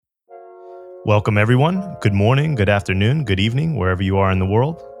Welcome, everyone. Good morning, good afternoon, good evening, wherever you are in the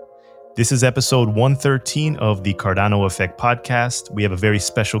world. This is episode 113 of the Cardano Effect podcast. We have a very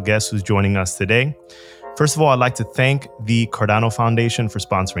special guest who's joining us today. First of all, I'd like to thank the Cardano Foundation for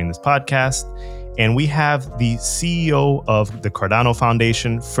sponsoring this podcast. And we have the CEO of the Cardano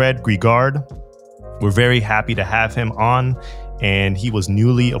Foundation, Gregaard. We're very happy to have him on, and he was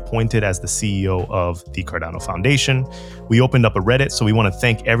newly appointed as the CEO of the Cardano Foundation. We opened up a Reddit, so we want to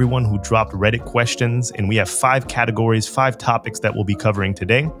thank everyone who dropped Reddit questions, and we have 5 categories, 5 topics that we'll be covering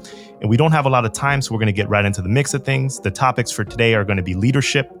today. And we don't have a lot of time, so we're going to get right into the mix of things. The topics for today are going to be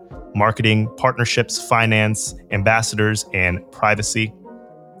leadership, marketing, partnerships, finance, ambassadors, and privacy.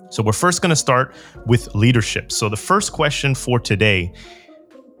 So we're first going to start with leadership. So the first question for today,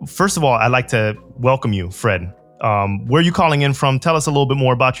 first of all, I'd like to welcome you, Fred. Where are you calling in from? Tell us a little bit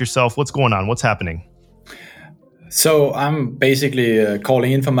more about yourself. What's going on? What's happening? So I'm basically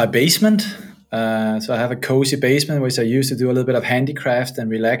calling in from my basement. So I have a cozy basement, which I used to do a little bit of handicraft and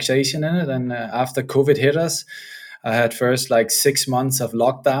relaxation in it. And after COVID hit us, I had first 6 months of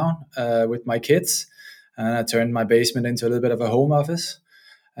lockdown with my kids. And I turned my basement into a little bit of a home office.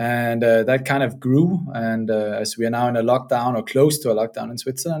 And that kind of grew. And as we are now in a lockdown or close to a lockdown in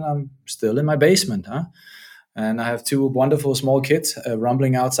Switzerland, I'm still in my basement. And I have 2 wonderful small kids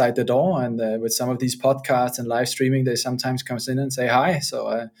rumbling outside the door. And with some of these podcasts and live streaming, they sometimes come in and say hi. So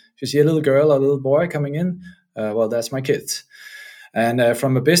if you see a little girl or a little boy coming in, well, that's my kids. And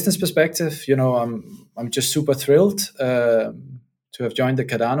from a business perspective, I'm just super thrilled to have joined the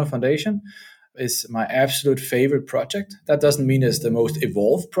Cardano Foundation. It's my absolute favorite project. That doesn't mean it's the most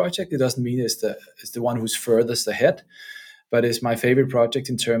evolved project. It doesn't mean it's the one who's furthest ahead. But it's my favorite project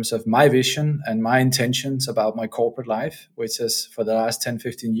in terms of my vision and my intentions about my corporate life, which has for the last 10,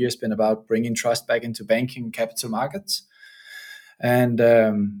 15 years been about bringing trust back into banking and capital markets. And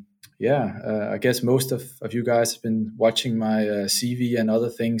I guess most of you guys have been watching my CV and other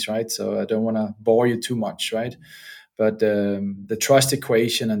things, right? So I don't want to bore you too much, right? But the trust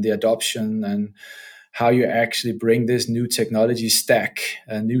equation and the adoption and how you actually bring this new technology stack,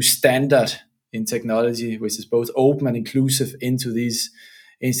 a new standard in technology, which is both open and inclusive, into these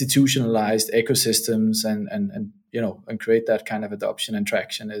institutionalized ecosystems and create that kind of adoption and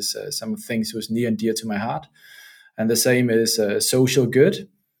traction is some of the things that was near and dear to my heart. And the same is social good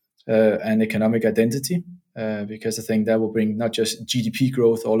and economic identity, because I think that will bring not just GDP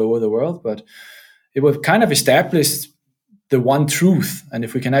growth all over the world, but it will kind of establish the one truth. And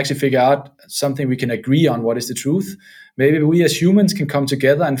if we can actually figure out something we can agree on, what is the truth, maybe we as humans can come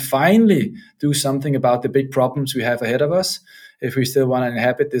together and finally do something about the big problems we have ahead of us. If we still want to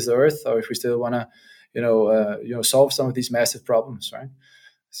inhabit this earth, or if we still want to, solve some of these massive problems, right?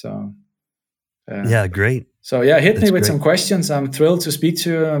 So, yeah, great. So hit me with some questions. I'm thrilled to speak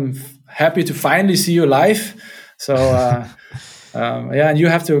to you. I'm happy to finally see you live. So, and you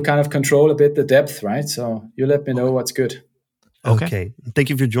have to kind of control a bit the depth, right? So you let me know what's good. Okay. Thank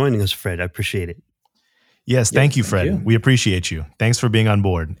you for joining us, Fred. I appreciate it. Yes, thank you, Fred. We appreciate you. Thanks for being on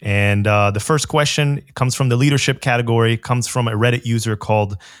board. And the first question comes from the leadership category, comes from a Reddit user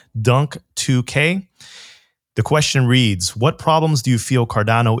called Dunk2K. The question reads, what problems do you feel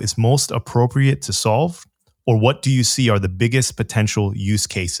Cardano is most appropriate to solve? Or what do you see are the biggest potential use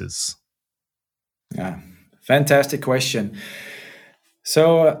cases? Yeah, fantastic question.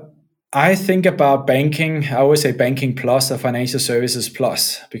 So I think about banking, I always say banking plus or financial services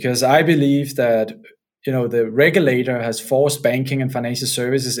plus, because I believe that the regulator has forced banking and financial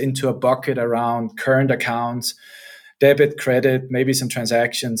services into a bucket around current accounts, debit, credit, maybe some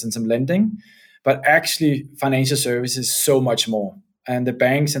transactions and some lending. But actually, financial services is so much more. And the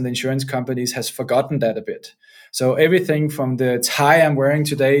banks and the insurance companies has forgotten that a bit. So everything from the tie I'm wearing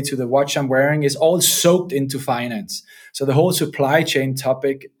today to the watch I'm wearing is all soaked into finance. So the whole supply chain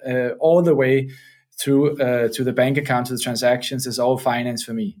topic, all the way through to the bank account, to the transactions, is all finance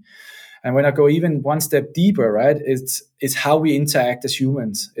for me. And when I go even one step deeper, right, it's how we interact as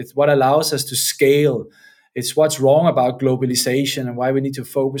humans. It's what allows us to scale. It's what's wrong about globalization and why we need to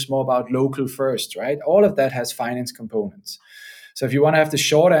focus more about local first, right? All of that has finance components. So if you want to have the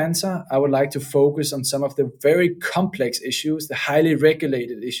short answer, I would like to focus on some of the very complex issues, the highly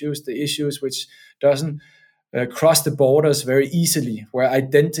regulated issues, the issues which doesn't cross the borders very easily, where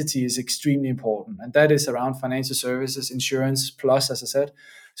identity is extremely important. And that is around financial services, insurance, plus, as I said,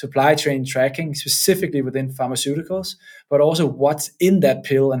 supply chain tracking, specifically within pharmaceuticals, but also what's in that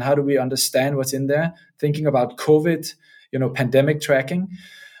pill and how do we understand what's in there, thinking about COVID, pandemic tracking.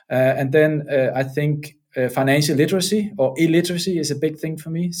 And then I think financial literacy or illiteracy is a big thing for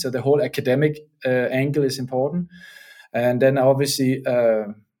me. So the whole academic angle is important. And then obviously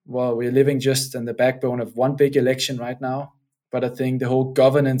well, we're living just in the backbone of one big election right now. But I think the whole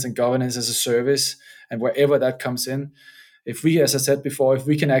governance and governance as a service, and wherever that comes in, if we, as I said before, if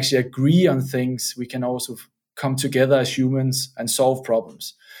we can actually agree on things, we can also come together as humans and solve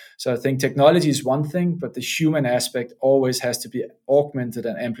problems. So I think technology is one thing, but the human aspect always has to be augmented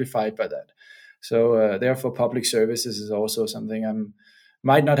and amplified by that. So therefore, public services is also something I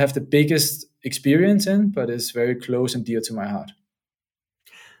might not have the biggest experience in, but is very close and dear to my heart.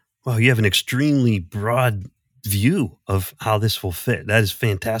 Well, you have an extremely broad view of how this will fit. That is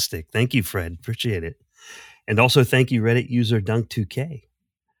fantastic. Thank you, Fred. Appreciate it. And also thank you, Reddit user Dunk2K.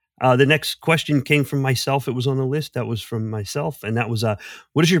 The next question came from myself. It was on the list. That was from myself. And that was,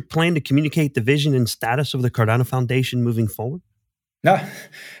 what is your plan to communicate the vision and status of the Cardano Foundation moving forward? Yeah.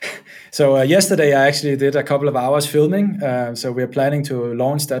 So yesterday I actually did a couple of hours filming. So we're planning to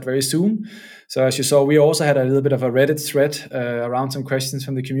launch that very soon. So as you saw, we also had a little bit of a Reddit thread around some questions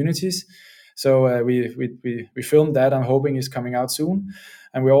from the communities. So we filmed that. I'm hoping it's coming out soon.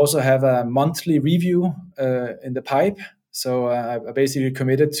 And we also have a monthly review in the pipe. So I basically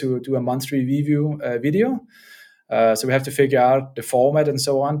committed to do a monthly review video. So we have to figure out the format and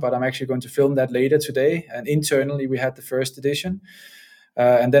so on, but I'm actually going to film that later today. And internally, we had the first edition.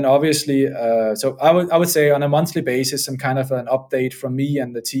 And then obviously, so I would say on a monthly basis, some kind of an update from me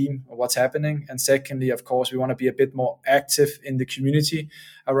and the team of what's happening. And secondly, of course, we want to be a bit more active in the community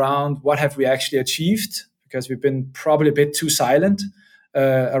around what have we actually achieved, because we've been probably a bit too silent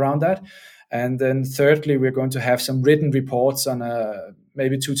around that. And then thirdly, we're going to have some written reports on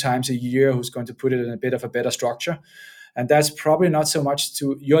maybe 2 times a year, who's going to put it in a bit of a better structure. And that's probably not so much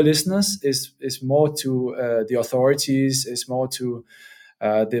to your listeners, is more to the authorities, is more to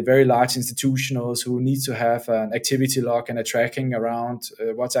the very large institutionals who need to have an activity log and a tracking around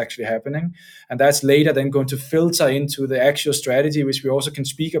what's actually happening. And that's later then going to filter into the actual strategy, which we also can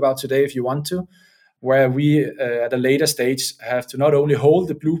speak about today if you want to, where we at a later stage have to not only hold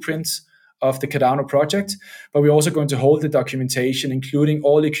the blueprints of the Cardano project, but we're also going to hold the documentation, including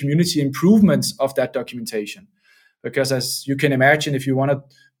all the community improvements of that documentation. Because as you can imagine, if you want to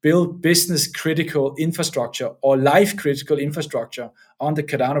build business critical infrastructure or life critical infrastructure on the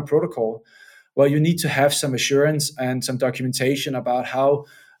Cardano protocol, well, you need to have some assurance and some documentation about how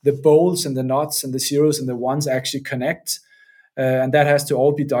the bolts and the nuts and the zeros and the ones actually connect. And that has to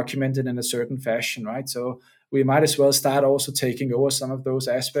all be documented in a certain fashion, right? So we might as well start also taking over some of those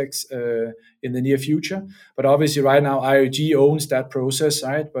aspects in the near future. But obviously right now, IOG owns that process,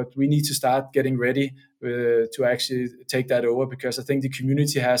 right? But we need to start getting ready to actually take that over, because I think the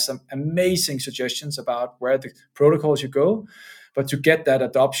community has some amazing suggestions about where the protocol should go. But to get that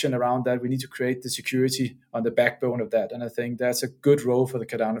adoption around that, we need to create the security on the backbone of that. And I think that's a good role for the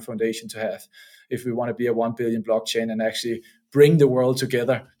Cardano Foundation to have if we want to be a 1 billion blockchain and actually bring the world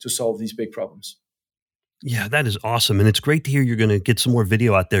together to solve these big problems. Yeah, that is awesome. And it's great to hear you're going to get some more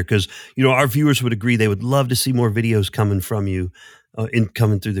video out there, because, our viewers would agree they would love to see more videos coming from you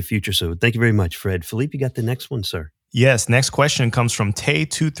coming through the future. So thank you very much, Fred. Philippe, you got the next one, sir. Yes, next question comes from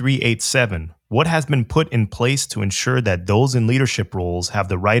Tay2387. What has been put in place to ensure that those in leadership roles have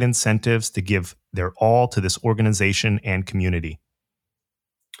the right incentives to give their all to this organization and community?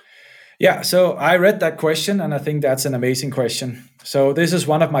 Yeah, so I read that question, and I think that's an amazing question. So this is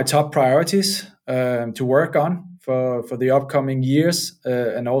one of my top priorities to work on for the upcoming years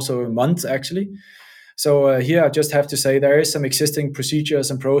and also months, actually. So here I just have to say there is some existing procedures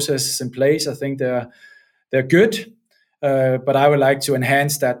and processes in place. I think they're good, but I would like to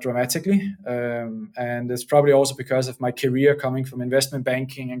enhance that dramatically. And it's probably also because of my career coming from investment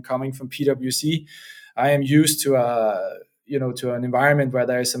banking and coming from PwC. I am used to to an environment where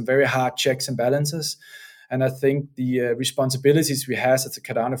there is some very hard checks and balances. And I think the responsibilities we have at the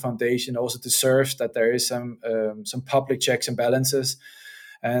Cardano Foundation also deserves that there is some public checks and balances.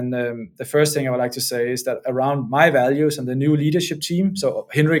 And the first thing I would like to say is that around my values and the new leadership team, so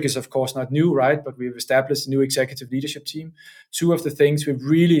Henrik is of course not new, right? But we've established a new executive leadership team. 2 of the things we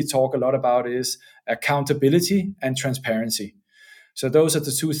really talk a lot about is accountability and transparency. So those are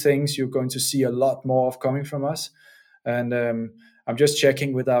the 2 things you're going to see a lot more of coming from us. And I'm just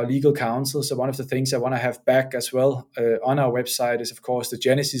checking with our legal counsel. So one of the things I want to have back as well on our website is, of course, the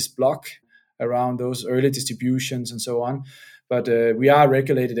Genesis block around those early distributions and so on. But we are a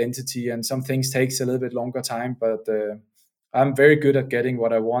regulated entity, and some things takes a little bit longer time. But I'm very good at getting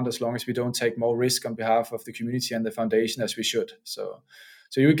what I want, as long as we don't take more risk on behalf of the community and the foundation as we should. So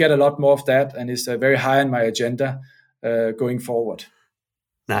you get a lot more of that, and it's very high on my agenda going forward.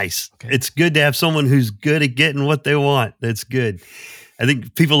 Nice. Okay. It's good to have someone who's good at getting what they want. That's good. I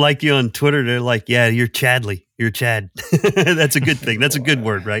think people like you on Twitter. They're like, yeah, you're Chadley. You're Chad. That's a good thing. That's a good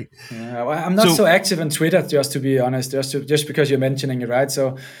word, right? Well, I'm not so active on Twitter, just to be honest, just because you're mentioning it, right?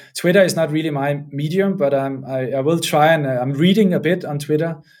 So Twitter is not really my medium, but I will try, and I'm reading a bit on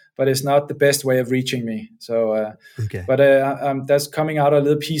Twitter, but it's not the best way of reaching me. So, okay. But that's coming out a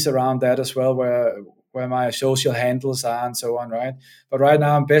little piece around that as well, where my social handles are and so on, right? But right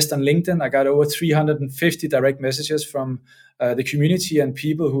now I'm best on LinkedIn. I got over 350 direct messages from the community and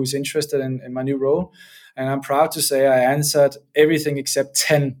people who's interested in my new role. And I'm proud to say I answered everything except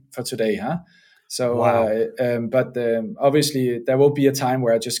 10 for today, huh? So, wow. But obviously there will be a time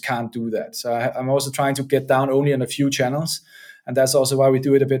where I just can't do that. So I'm also trying to get down only on a few channels. And that's also why we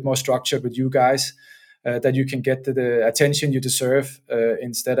do it a bit more structured with you guys, that you can get the attention you deserve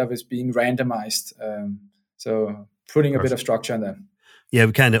instead of it being randomized. So putting a bit of structure in that. Yeah,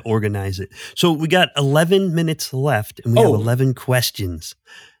 we kind of organize it. So we got 11 minutes left and we have 11 questions.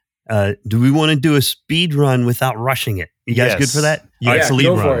 Do we want to do a speed run without rushing it? You guys good for that? Yeah, it's a lead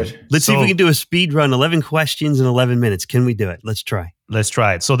go run. for it. Let's see if we can do a speed run, 11 questions in 11 minutes. Can we do it? Let's try. Let's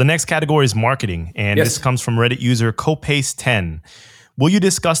try it. So the next category is marketing, and this comes from Reddit user Copace10. Will you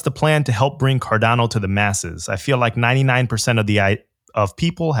discuss the plan to help bring Cardano to the masses? I feel like 99% of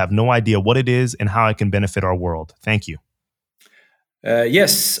people have no idea what it is and how it can benefit our world. Thank you.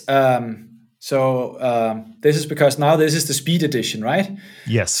 Yes. So this is because now this is the speed edition, right?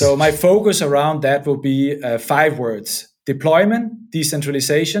 Yes. So my focus around that will be 5 words: deployment,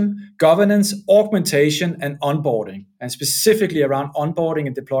 decentralization, governance, augmentation, and onboarding. And specifically around onboarding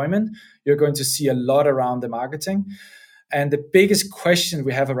and deployment, you're going to see a lot around the marketing. And the biggest question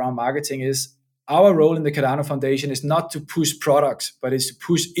we have around marketing is our role in the Cardano Foundation is not to push products, but it's to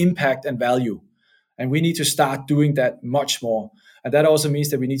push impact and value. And we need to start doing that much more. And that also means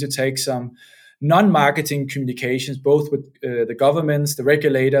that we need to take some non-marketing communications, both with the governments, the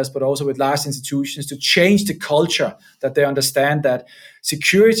regulators, but also with large institutions, to change the culture, that they understand that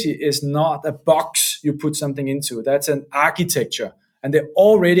security is not a box you put something into. That's an architecture. And they're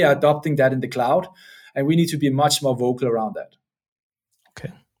already adopting that in the cloud. And we need to be much more vocal around that.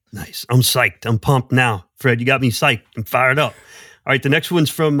 Okay. Nice. I'm psyched. I'm pumped now. Fred, you got me psyched. I'm fired up. All right. The next one's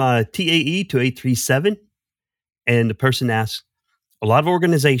from TAE to 837. And the person asks, a lot of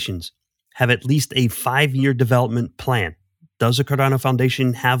organizations have at least a 5-year development plan. Does the Cardano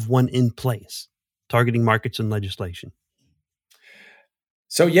Foundation have one in place, targeting markets and legislation?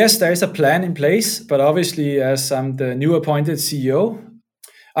 So yes, there is a plan in place, but obviously as I'm the new appointed CEO,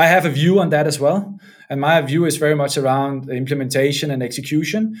 I have a view on that as well. And my view is very much around implementation and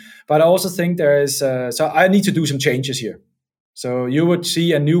execution. But I also think there is, so I need to do some changes here. So you would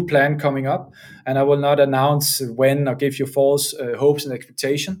see a new plan coming up, and I will not announce when or give you false hopes and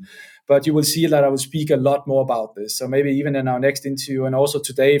expectation, but you will see that I will speak a lot more about this. So maybe even in our next interview, and also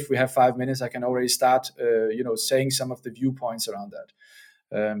today, if we have 5 minutes, I can already start, saying some of the viewpoints around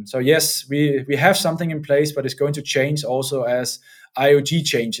that. So yes, we have something in place, but it's going to change also as IoT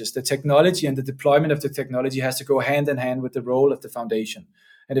changes. The technology and the deployment of the technology has to go hand in hand with the role of the foundation.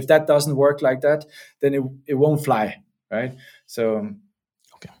 And if that doesn't work like that, then it won't fly, right? So,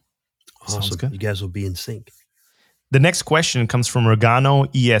 okay, awesome. Good. You guys will be in sync. The next question comes from Regano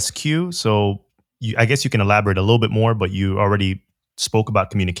ESQ. So I guess you can elaborate a little bit more, but you already spoke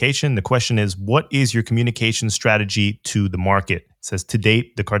about communication. The question is, what is your communication strategy to the market? It says, to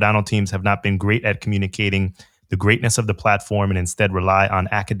date, the Cardano teams have not been great at communicating the greatness of the platform and instead rely on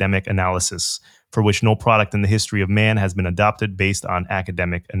academic analysis, for which no product in the history of man has been adopted based on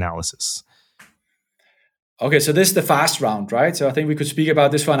academic analysis. Okay, so this is the fast round, right? So I think we could speak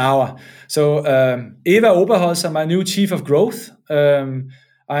about this for an hour. So Eva Oberholzer, my new chief of growth,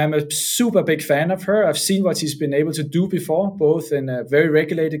 I am a super big fan of her. I've seen what she's been able to do before, both in a very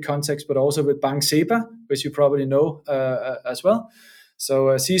regulated context, but also with Bank SEPA, which you probably know as well.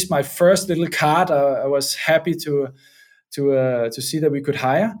 So she's my first little card. I was happy to see that we could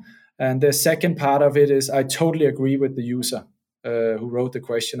hire. And the second part of it is I totally agree with the user who wrote the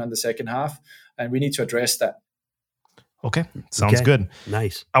question on the second half, and we need to address that. Okay, sounds good.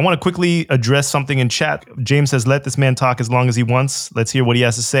 Nice. I want to quickly address something in chat. James says, let this man talk as long as he wants. Let's hear what he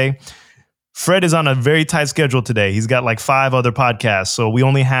has to say. Fred is on a very tight schedule today. He's got like 5 other podcasts, so we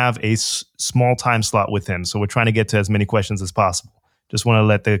only have a small time slot with him. So we're trying to get to as many questions as possible. Just want to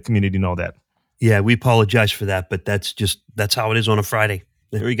let the community know that. Yeah, we apologize for that, but that's how it is on a Friday.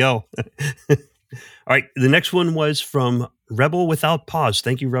 There we go. All right, the next one was from Rebel Without Pause.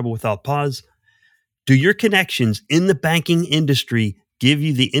 Thank you, Rebel Without Pause. Do your connections in the banking industry give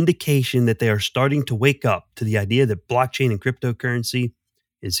you the indication that they are starting to wake up to the idea that blockchain and cryptocurrency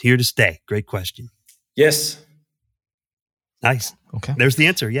is here to stay? Great question. Yes. Nice. Okay. There's the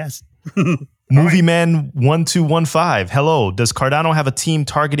answer. Yes. Movieman1215, hello. Does Cardano have a team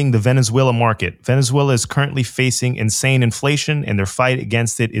targeting the Venezuela market? Venezuela is currently facing insane inflation, and their fight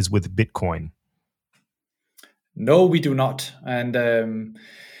against it is with Bitcoin. No, we do not. And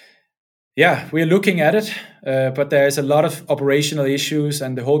we're looking at it, but there's a lot of operational issues,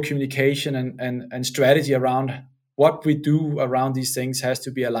 and the whole communication and strategy around what we do around these things has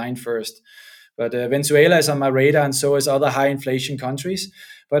to be aligned first. But Venezuela is on my radar, and so is other high inflation countries.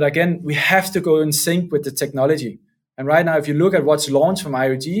 But again, we have to go in sync with the technology. And right now, if you look at what's launched from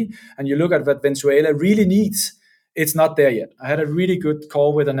IOG and you look at what Venezuela really needs, it's not there yet. I had a really good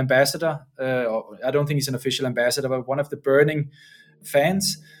call with an ambassador. I don't think he's an official ambassador, but one of the burning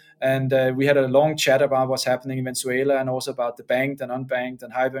fans. And we had a long chat about what's happening in Venezuela, and also about the banked and unbanked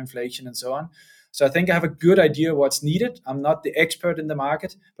and hyperinflation and so on. So I think I have a good idea what's needed. I'm not the expert in the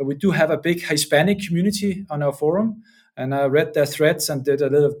market, but we do have a big Hispanic community on our forum. And I read their threads and did a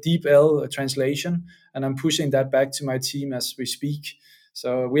little DeepL translation. And I'm pushing that back to my team as we speak.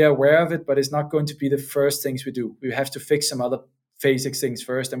 So we are aware of it, but it's not going to be the first things we do. We have to fix some other basic things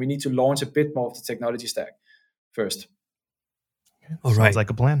first. And we need to launch a bit more of the technology stack first. All right. Sounds like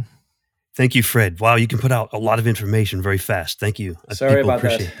a plan. Thank you, Fred. Wow, you can put out a lot of information very fast. Thank you. Sorry about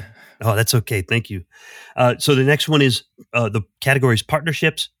that. Oh, that's okay. Thank you. So the next one is the category is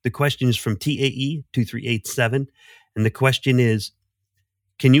partnerships. The question is from TAE 2387. And the question is,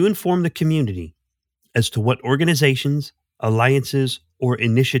 can you inform the community as to what organizations, alliances, or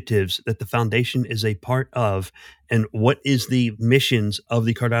initiatives that the foundation is a part of, and what is the missions of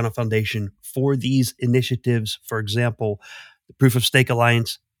the Cardano Foundation for these initiatives? For example, the Proof of Stake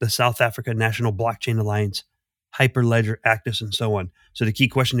Alliance, the South Africa National Blockchain Alliance, Hyperledger, Actus, and so on. So the key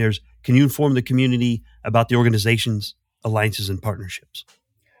question there is, can you inform the community about the organizations, alliances, and partnerships?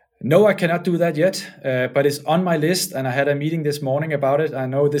 No, I cannot do that yet, but it's on my list, and I had a meeting this morning about it. I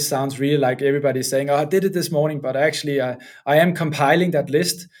know this sounds really like everybody's saying, oh, I did it this morning, but actually I am compiling that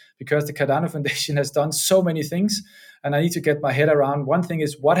list because the Cardano Foundation has done so many things, and I need to get my head around. One thing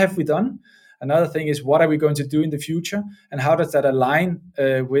is, what have we done? Another thing is, what are we going to do in the future? And how does that align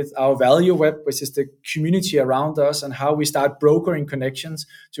with our value web, which is the community around us, and how we start brokering connections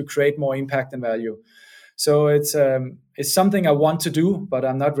to create more impact and value. So it's something I want to do, but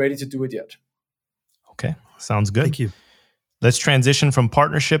I'm not ready to do it yet. Okay, sounds good. Thank you. Let's transition from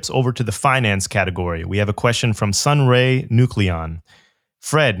partnerships over to the finance category. We have a question from Sunray Nucleon.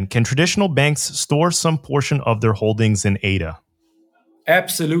 Fred, can traditional banks store some portion of their holdings in ADA?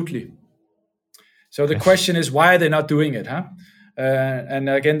 Absolutely. So the question is, why are they not doing it? And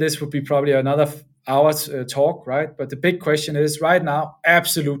again, this would be probably another hour's talk, right? But the big question is, right now,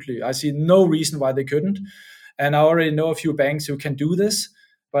 absolutely. I see no reason why they couldn't. And I already know a few banks who can do this,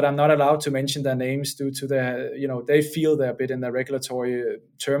 but I'm not allowed to mention their names due to their, they feel they're a bit in the regulatory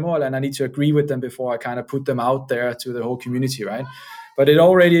turmoil, and I need to agree with them before I kind of put them out there to the whole community, right? But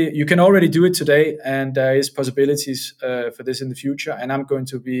you can already do it today, and there is possibilities for this in the future. And I'm going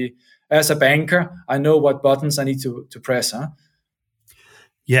to be, as a banker, I know what buttons I need to press.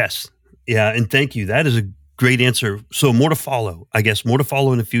 Yes. Yeah. And thank you. That is a great answer. So more to follow, I guess, more to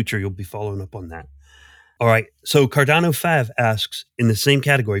follow in the future. You'll be following up on that. All right. So Cardano Fav asks, in the same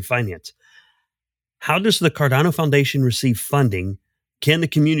category, finance, how does the Cardano Foundation receive funding? Can the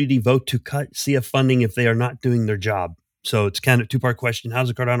community vote to cut CF funding if they are not doing their job? So it's kind of a two-part question. How does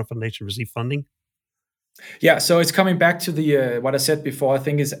the Cardano Foundation receive funding? Yeah, so it's coming back to the what I said before. I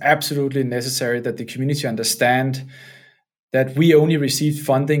think it's absolutely necessary that the community understand that we only received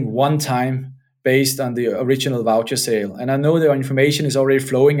funding one time based on the original voucher sale. And I know the information is already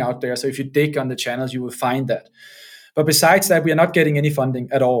flowing out there. So if you dig on the channels, you will find that. But besides that, we are not getting any funding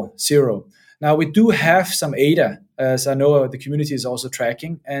at all, zero. Now, we do have some ADA, as I know the community is also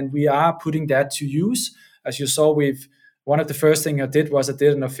tracking, and we are putting that to use. As you saw, one of the first things I did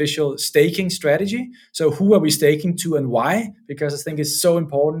an official staking strategy. So who are we staking to and why? Because I think it's so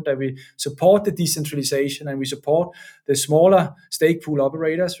important that we support the decentralization and we support the smaller stake pool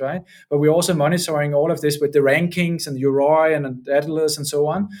operators, right? But we're also monitoring all of this with the rankings and the URI and Atlas and so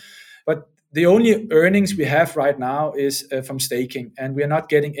on. But the only earnings we have right now is from staking, and we are not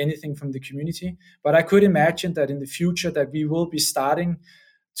getting anything from the community. But I could imagine that in the future that we will be starting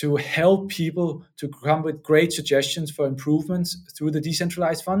to help people to come with great suggestions for improvements through the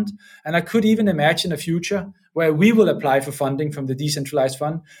decentralized fund. And I could even imagine a future where we will apply for funding from the decentralized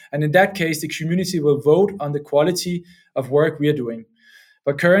fund. And in that case, the community will vote on the quality of work we are doing.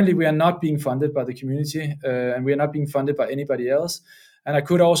 But currently, we are not being funded by the community, and we are not being funded by anybody else. And I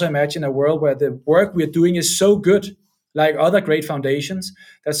could also imagine a world where the work we are doing is so good, like other great foundations,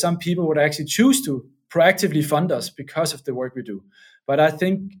 that some people would actually choose to proactively fund us because of the work we do. But I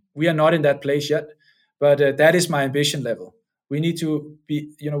think we are not in that place yet. But that is my ambition level. We need to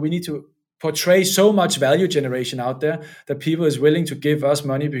we need to portray so much value generation out there that people is willing to give us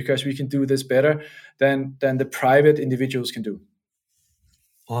money because we can do this better than the private individuals can do.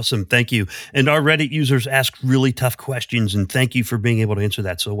 Awesome. Thank you. And our Reddit users ask really tough questions, and thank you for being able to answer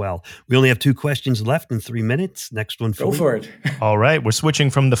that so well. We only have 2 questions left in 3 minutes. Next one, Go for it. All right. We're switching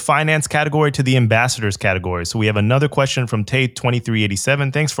from the finance category to the ambassadors category. So we have another question from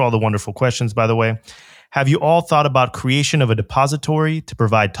Tate2387. Thanks for all the wonderful questions, by the way. Have you all thought about creation of a depository to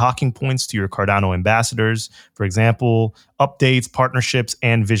provide talking points to your Cardano ambassadors? For example, updates, partnerships,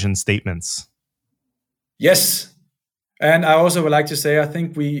 and vision statements. Yes. And I also would like to say, I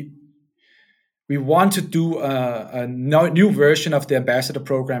think we want to do a new version of the ambassador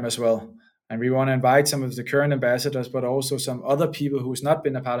program as well. And we want to invite some of the current ambassadors, but also some other people who's not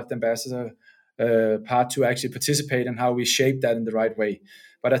been a part of the ambassador part to actually participate in how we shape that in the right way.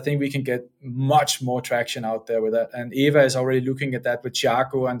 But I think we can get much more traction out there with that. And Eva is already looking at that with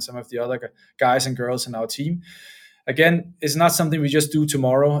Thiago and some of the other guys and girls in our team. Again, it's not something we just do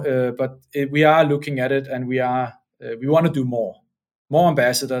tomorrow, but we are looking at it, and we want to do more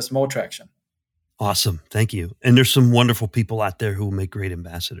ambassadors, more traction. Awesome. Thank you. And there's some wonderful people out there who will make great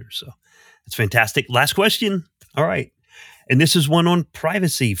ambassadors. So that's fantastic. Last question. All right. And this is one on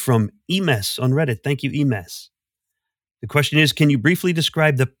privacy from Emes on Reddit. Thank you, Emes. The question is, can you briefly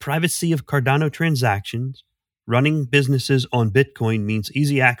describe the privacy of Cardano transactions? Running businesses on Bitcoin means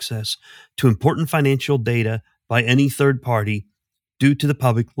easy access to important financial data by any third party due to the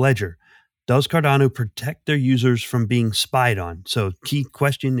public ledger. Does Cardano protect their users from being spied on? So key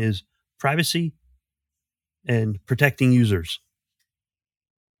question is privacy and protecting users.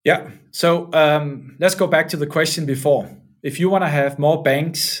 Yeah. So let's go back to the question before. If you want to have more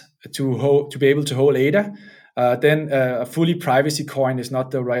banks to be able to hold ADA, then a fully privacy coin is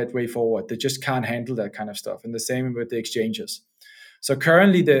not the right way forward. They just can't handle that kind of stuff. And the same with the exchanges. So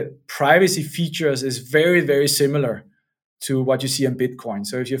currently the privacy features is very, very similar to what you see on Bitcoin.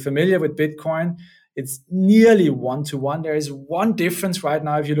 So if you're familiar with Bitcoin, it's nearly 1-to-1. There is one difference right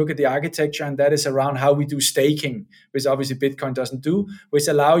now if you look at the architecture, and that is around how we do staking, which obviously Bitcoin doesn't do, which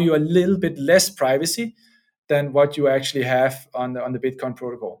allow you a little bit less privacy than what you actually have on the Bitcoin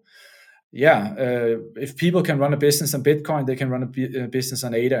protocol. Yeah, if people can run a business on Bitcoin, they can run a business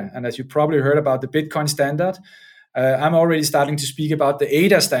on ADA. And as you probably heard about the Bitcoin standard, I'm already starting to speak about the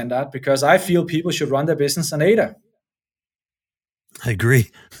ADA standard because I feel people should run their business on ADA. I agree.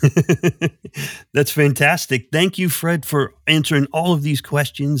 That's fantastic. Thank you, Fred, for answering all of these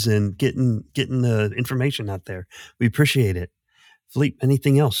questions and getting the information out there. We appreciate it. Philippe,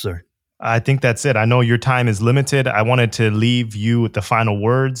 anything else, sir? I think that's it. I know your time is limited. I wanted to leave you with the final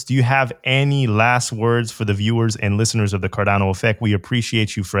words. Do you have any last words for the viewers and listeners of the Cardano Effect? We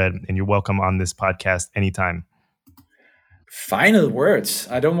appreciate you, Fred, and you're welcome on this podcast anytime. Final words.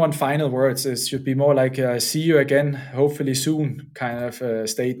 I don't want final words. It should be more like see you again, hopefully soon kind of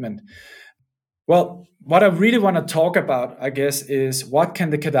statement. Well, what I really want to talk about, I guess, is what can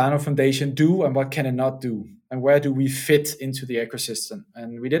the Cardano Foundation do and what can it not do? And where do we fit into the ecosystem?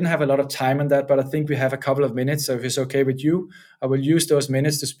 And we didn't have a lot of time on that, but I think we have a couple of minutes. So if it's okay with you, I will use those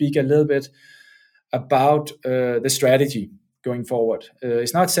minutes to speak a little bit about the strategy going forward.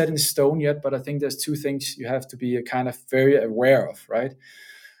 It's not set in stone yet, but I think there's 2 things you have to be kind of very aware of, right?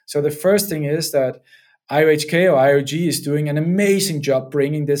 So the first thing is that IOHK or IOG is doing an amazing job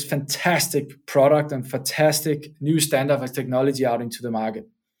bringing this fantastic product and fantastic new standard of technology out into the market.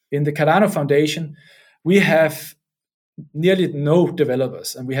 In the Cardano Foundation, we have nearly no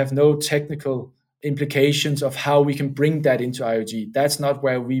developers and we have no technical implications of how we can bring that into IOG. That's not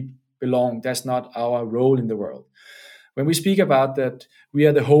where we belong. That's not our role in the world. When we speak about that we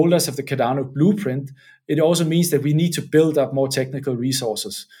are the holders of the Cardano blueprint, it also means that we need to build up more technical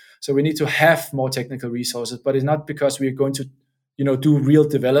resources. So we need to have more technical resources, but it's not because we are going to, do real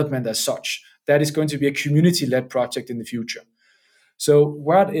development as such. That is going to be a community-led project in the future. So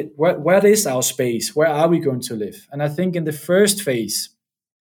what is our space? Where are we going to live? And I think in the first phase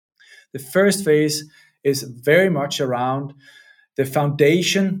is very much around the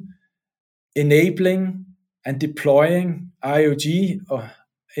foundation enabling and deploying IOG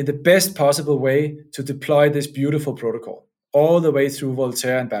in the best possible way to deploy this beautiful protocol all the way through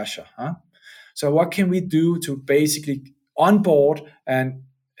Voltaire and Basha. So what can we do to basically onboard and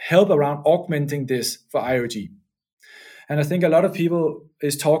help around augmenting this for IOG? And I think a lot of people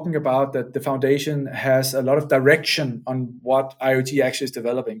is talking about that the foundation has a lot of direction on what IoT actually is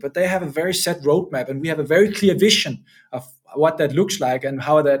developing, but they have a very set roadmap and we have a very clear vision of what that looks like and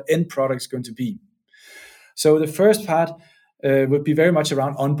how that end product is going to be. So the first part would be very much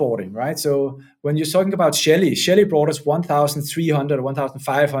around onboarding, right? So when you're talking about Shelly brought us 1,300 or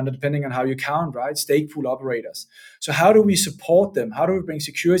 1,500, depending on how you count, right? Stake pool operators. So how do we support them? How do we bring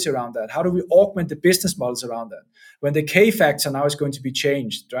security around that? How do we augment the business models around that? When the K factor now is going to be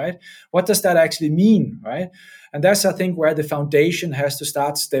changed, right? What does that actually mean, right? And that's, I think, where the foundation has to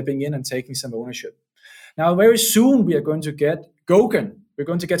start stepping in and taking some ownership. Now, very soon we are going to get Gogan. We're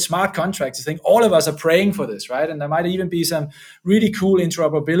going to get smart contracts. I think all of us are praying for this, right? And there might even be some really cool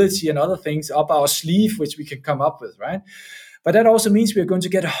interoperability and other things up our sleeve, which we can come up with, right? But that also means we're going to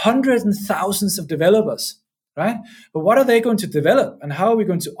get hundreds and thousands of developers, right? But what are they going to develop? And how are we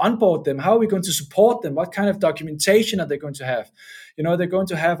going to onboard them? How are we going to support them? What kind of documentation are they going to have? You know, they're going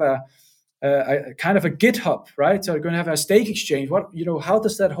to have a kind of a GitHub, right? So they're going to have a stake exchange. How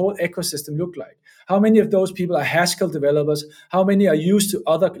does that whole ecosystem look like? How many of those people are Haskell developers? How many are used to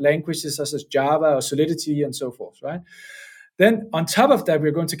other languages such as Java or Solidity and so forth, right? Then on top of that,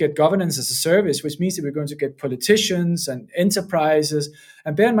 we're going to get governance as a service, which means that we're going to get politicians and enterprises.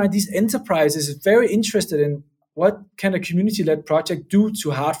 And bear in mind, these enterprises are very interested in what can a community-led project do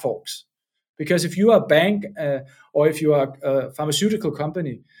to hard forks. Because if you are a bank or if you are a pharmaceutical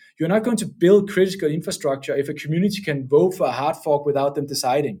company, you're not going to build critical infrastructure if a community can vote for a hard fork without them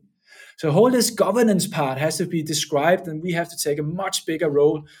deciding. So whole this governance part has to be described, and we have to take a much bigger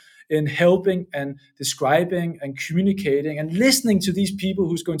role in helping and describing and communicating and listening to these people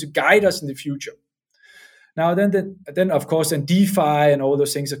who's going to guide us in the future. Now, then of course, then DeFi and all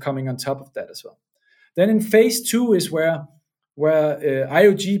those things are coming on top of that as well. Then in phase 2 is where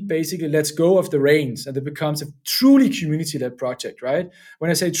IoG basically lets go of the reins and it becomes a truly community-led project, right? When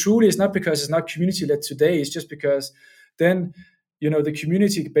I say truly, it's not because it's not community-led today, it's just because then, the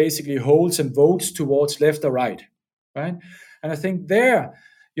community basically holds and votes towards left or right? And I think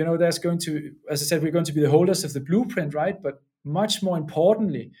there's going to, as I said, we're going to be the holders of the blueprint, right? But much more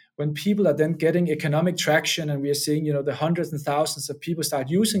importantly, when people are then getting economic traction and we are seeing, the hundreds and thousands of people start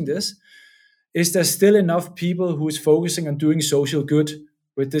using this, is there still enough people who is focusing on doing social good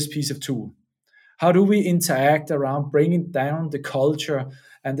with this piece of tool? How do we interact around bringing down the culture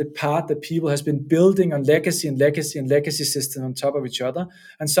and the part that people has been building on legacy system on top of each other?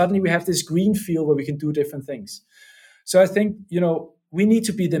 And suddenly we have this green field where we can do different things. So I think, we need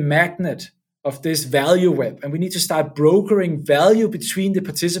to be the magnet of this value web, and we need to start brokering value between the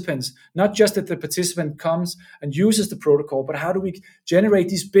participants, not just that the participant comes and uses the protocol, but how do we generate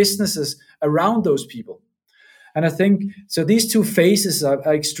these businesses around those people? And I think, so these two phases are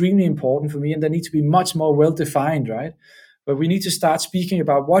extremely important for me, and they need to be much more well-defined, right? But we need to start speaking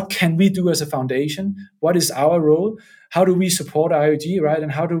about what can we do as a foundation? What is our role? How do we support IoG, right?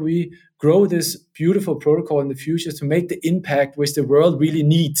 And how do we grow this beautiful protocol in the future to make the impact which the world really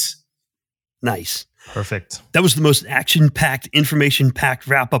needs? Nice. Perfect. That was the most action-packed, information-packed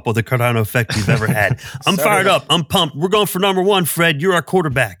wrap-up of the Cardano Effect we've ever had. I'm fired up. I'm pumped. We're going for number 1, Fred. You're our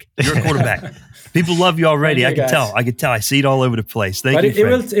quarterback. People love you already. I can tell. I see it all over the place. Thank you,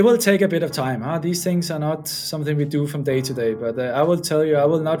 Fred. It will take a bit of time. These things are not something we do from day to day. But I will tell you, I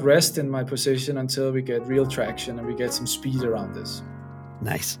will not rest in my position until we get real traction and we get some speed around this.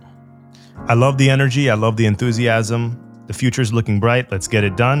 Nice. I love the energy. I love the enthusiasm. The future's looking bright. Let's get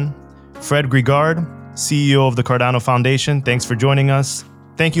it done. Fred Gregaard, CEO of the Cardano Foundation, thanks for joining us.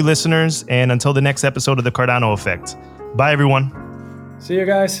 Thank you, listeners. And until the next episode of the Cardano Effect. Bye, everyone. See you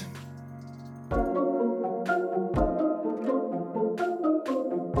guys.